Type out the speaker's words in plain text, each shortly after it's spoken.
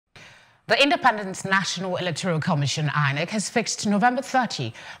The Independent National Electoral Commission (INEC) has fixed November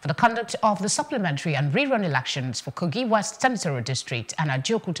 30 for the conduct of the supplementary and rerun elections for Kogi West Senatorial District and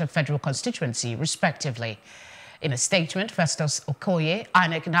Ajaokuta Federal Constituency, respectively. In a statement, Festus Okoye,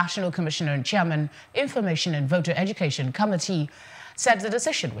 INEC National Commissioner and Chairman, Information and Voter Education Committee, said the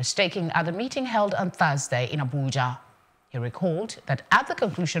decision was taken at a meeting held on Thursday in Abuja. He recalled that at the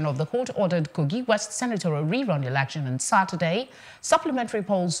conclusion of the court-ordered Kogi West Senatorial rerun election on Saturday, supplementary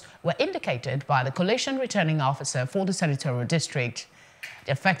polls were indicated by the coalition returning officer for the Senatorial district.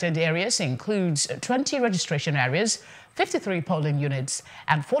 The affected areas includes 20 registration areas, 53 polling units,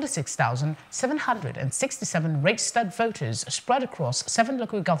 and 46,767 registered voters spread across 7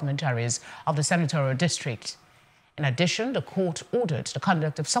 local government areas of the Senatorial district. In addition, the court ordered the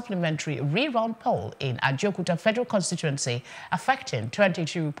conduct of supplementary rerun poll in Ajaokuta Federal Constituency, affecting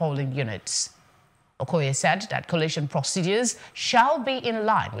 22 polling units. Okoye said that coalition procedures shall be in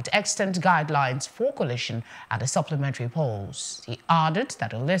line with extant guidelines for coalition at the supplementary polls. He added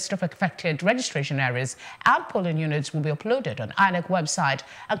that a list of affected registration areas and polling units will be uploaded on INEC website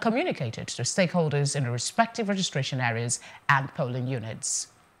and communicated to stakeholders in the respective registration areas and polling units.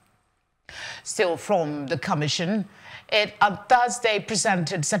 Still from the Commission, it on Thursday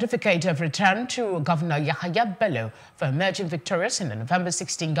presented certificate of return to Governor Yahaya Bello for emerging victorious in the November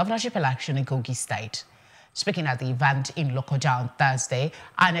 16 governorship election in Kogi State. Speaking at the event in Lokoja on Thursday,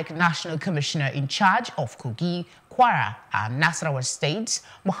 INEC National Commissioner in charge of Kogi, Kwara and Nasarawa states,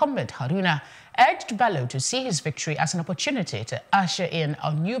 Mohammed Haruna, urged Bello to see his victory as an opportunity to usher in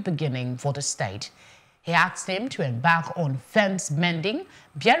a new beginning for the state. He asked him to embark on fence mending,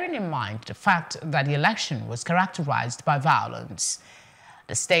 bearing in mind the fact that the election was characterized by violence.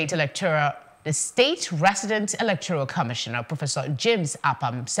 The state resident electoral commissioner, Professor James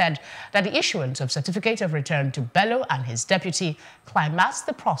Apam, said that the issuance of certificate of return to Bello and his deputy climaxed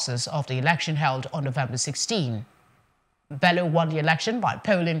the process of the election held on November 16. Bello won the election by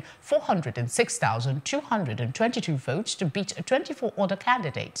polling 406,222 votes to beat 24 other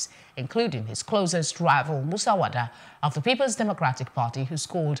candidates, including his closest rival Musa Wada of the People's Democratic Party, who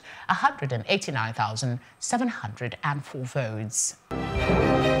scored 189,704 votes.